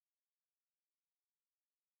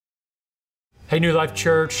Hey, New Life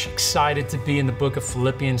Church, excited to be in the book of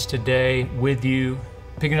Philippians today with you.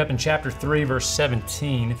 Picking up in chapter 3, verse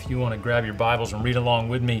 17, if you want to grab your Bibles and read along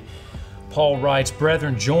with me. Paul writes,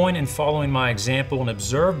 "Brethren, join in following my example and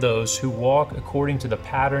observe those who walk according to the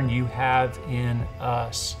pattern you have in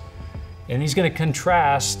us." And he's going to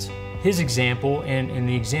contrast his example and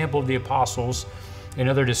the example of the apostles and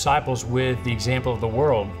other disciples with the example of the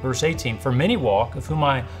world. Verse 18, "For many walk, of whom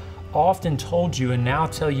I often told you and now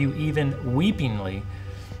tell you even weepingly,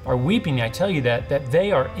 or weeping I tell you that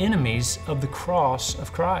they are enemies of the cross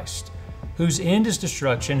of Christ, whose end is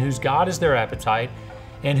destruction, whose God is their appetite,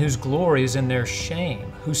 and whose glory is in their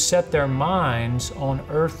shame, who set their minds on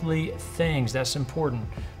earthly things." That's important.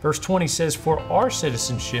 Verse 20 says, "For our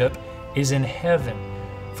citizenship is in heaven,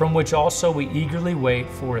 from which also we eagerly wait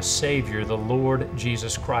for a Savior, the Lord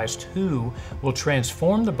Jesus Christ, who will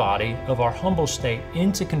transform the body of our humble state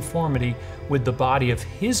into conformity with the body of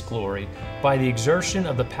His glory by the exertion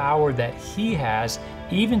of the power that He has,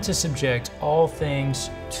 even to subject all things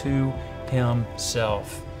to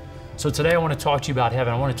Himself." So today I want to talk to you about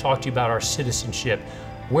heaven. I want to talk to you about our citizenship.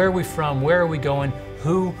 Where are we from? Where are we going?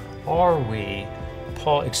 Who are we?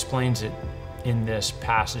 Paul explains it in this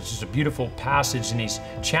passage. It's a beautiful passage, and he's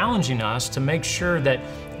challenging us to make sure that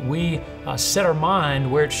we set our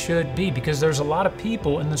mind where it should be, because there's a lot of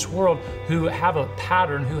people in this world who have a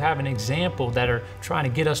pattern, who have an example, that are trying to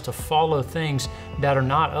get us to follow things that are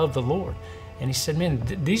not of the Lord. And he said, man,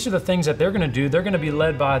 these are the things that they're going to do. They're going to be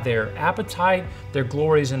led by their appetite, their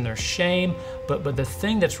glories, and their shame. But the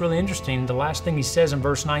thing that's really interesting, the last thing he says in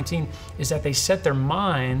verse 19, is that they set their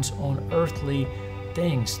minds on earthly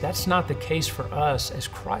things. That's not the case for us as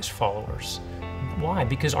Christ followers. Why?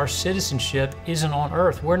 Because our citizenship isn't on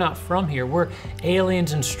earth. We're not from here. We're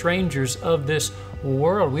aliens and strangers of this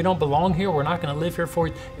world. We don't belong here. We're not going to live here for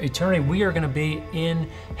eternity. We are going to be in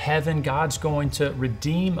heaven. God's going to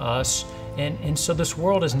redeem us. And so this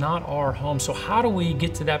world is not our home. So how do we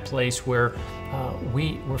get to that place where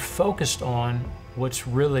we're focused on what's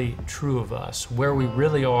really true of us, where we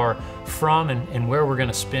really are from, and where we're going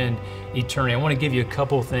to spend eternity? I want to give you a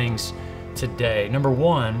couple things today. Number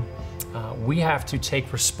one, we have to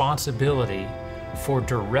take responsibility for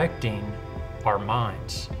directing our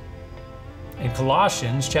minds. In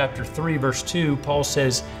Colossians chapter 3, verse 2, Paul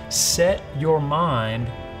says, "Set your mind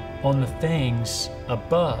on the things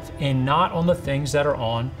above and not on the things that are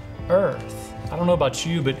on earth." I don't know about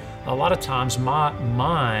you, but a lot of times my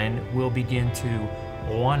mind will begin to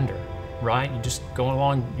wander, right? You just going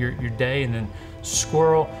along your day, and then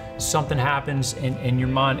squirrel, something happens, and your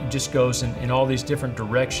mind just goes in all these different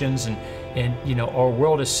directions. And you know, our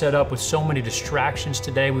world is set up with so many distractions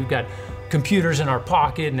today. We've got computers in our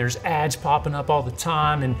pocket, and there's ads popping up all the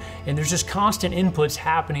time, and there's just constant inputs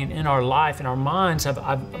happening in our life, and our minds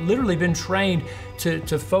I've literally been trained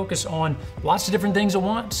to focus on lots of different things at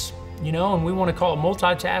once. You know, and we want to call it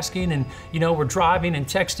multitasking, and you know, we're driving and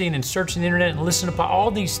texting and searching the internet and listening to all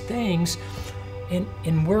these things,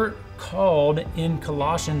 and we're called in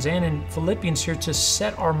Colossians and in Philippians here to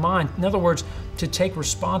set our mind. In other words, to take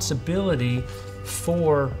responsibility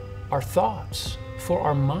for our thoughts, for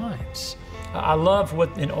our minds. I love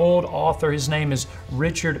what an old author, his name is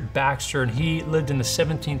Richard Baxter, and he lived in the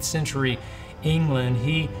 17th century England.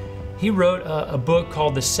 He wrote a book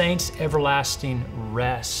called The Saints' Everlasting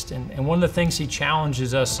Rest. And one of the things he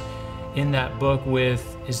challenges us in that book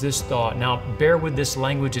with is this thought. Now, bear with this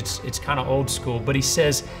language, it's kind of old school, but he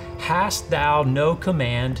says, "Hast thou no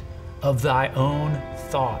command of thy own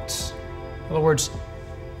thoughts?" In other words,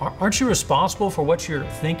 aren't you responsible for what you're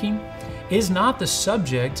thinking? Is not the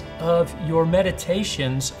subject of your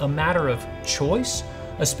meditations a matter of choice,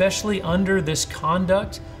 especially under this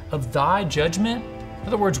conduct of thy judgment? In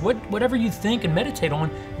other words, whatever you think and meditate on,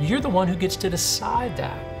 you're the one who gets to decide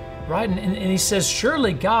that, right? And he says,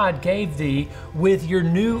 "Surely God gave thee with your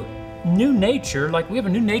new nature," like we have a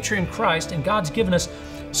new nature in Christ, and God's given us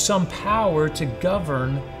some power to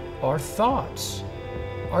govern our thoughts.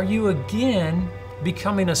 Are you again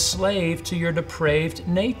becoming a slave to your depraved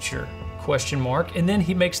nature? Question mark. And then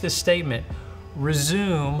he makes this statement,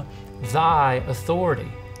 "Resume thy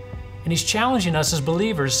authority." And he's challenging us as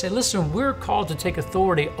believers to say, listen, we're called to take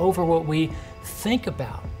authority over what we think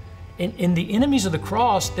about. And the enemies of the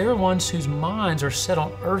cross, they're ones whose minds are set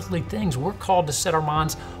on earthly things. We're called to set our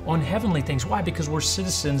minds on heavenly things. Why? Because we're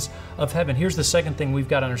citizens of heaven. Here's the second thing we've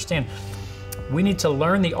got to understand. We need to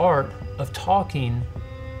learn the art of talking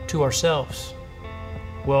to ourselves.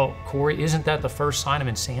 Well, Corey, isn't that the first sign of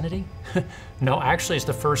insanity? No, actually it's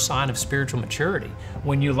the first sign of spiritual maturity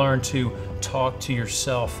when you learn to talk to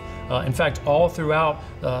yourself In fact, all throughout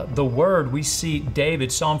the Word, we see David,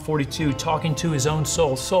 Psalm 42, talking to his own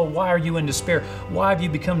soul. Soul, why are you in despair? Why have you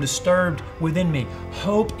become disturbed within me?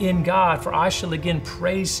 Hope in God, for I shall again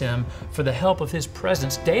praise Him for the help of His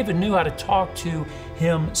presence. David knew how to talk to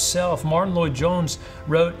himself. Martin Lloyd-Jones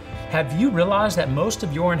wrote, have you realized that most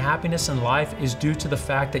of your unhappiness in life is due to the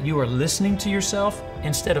fact that you are listening to yourself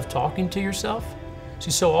instead of talking to yourself? See,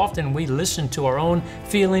 so often we listen to our own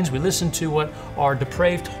feelings, we listen to what our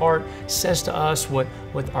depraved heart says to us, what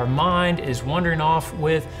our mind is wandering off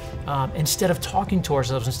with, instead of talking to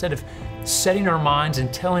ourselves, instead of setting our minds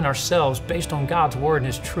and telling ourselves, based on God's Word and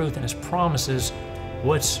His truth and His promises,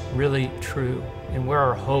 what's really true and where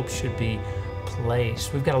our hope should be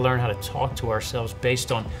placed. We've got to learn how to talk to ourselves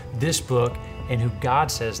based on this book and who God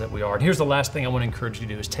says that we are. And here's the last thing I want to encourage you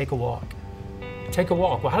to do is take a walk. Take a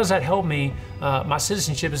walk. Well, how does that help me? My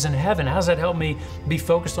citizenship is in heaven. How does that help me be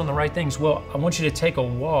focused on the right things? Well, I want you to take a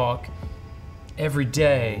walk every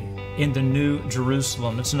day in the New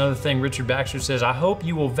Jerusalem. That's another thing Richard Baxter says. I hope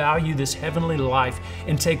you will value this heavenly life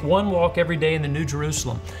and take one walk every day in the New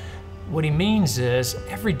Jerusalem. What he means is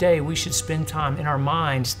every day we should spend time in our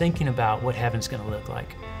minds thinking about what heaven's going to look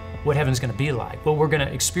like, what heaven's going to be like, what we're going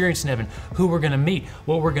to experience in heaven, who we're going to meet,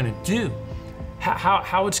 what we're going to do.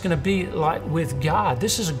 How it's going to be like with God.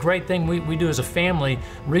 This is a great thing we do as a family.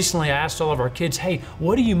 Recently, I asked all of our kids, hey,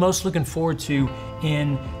 what are you most looking forward to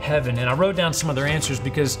in heaven? And I wrote down some of their answers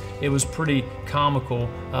because it was pretty comical,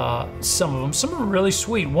 some of them. Some of them really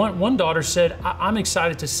sweet. One daughter said, I'm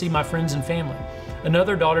excited to see my friends and family.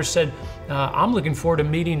 Another daughter said, I'm looking forward to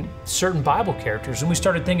meeting certain Bible characters. And we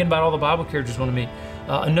started thinking about all the Bible characters we want to meet.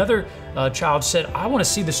 Another child said, I want to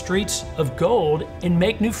see the streets of gold and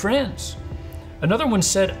make new friends. Another one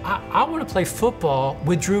said, I want to play football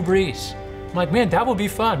with Drew Brees. I'm like, man, that would be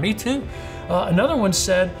fun. Me too. Another one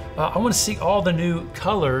said, I want to see all the new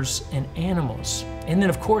colors and animals. And then,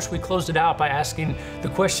 of course, we closed it out by asking the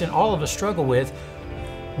question all of us struggle with,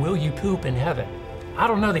 will you poop in heaven? I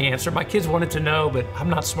don't know the answer. My kids wanted to know, but I'm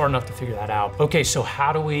not smart enough to figure that out. Okay, so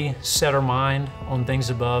how do we set our mind on things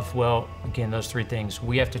above? Well, again, those three things.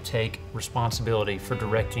 We have to take responsibility for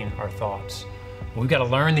directing our thoughts. We've got to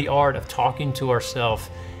learn the art of talking to ourselves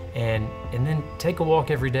and then take a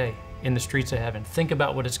walk every day in the streets of heaven. Think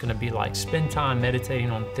about what it's going to be like. Spend time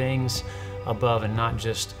meditating on things above and not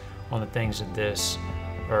just on the things of this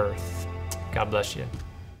earth. God bless you.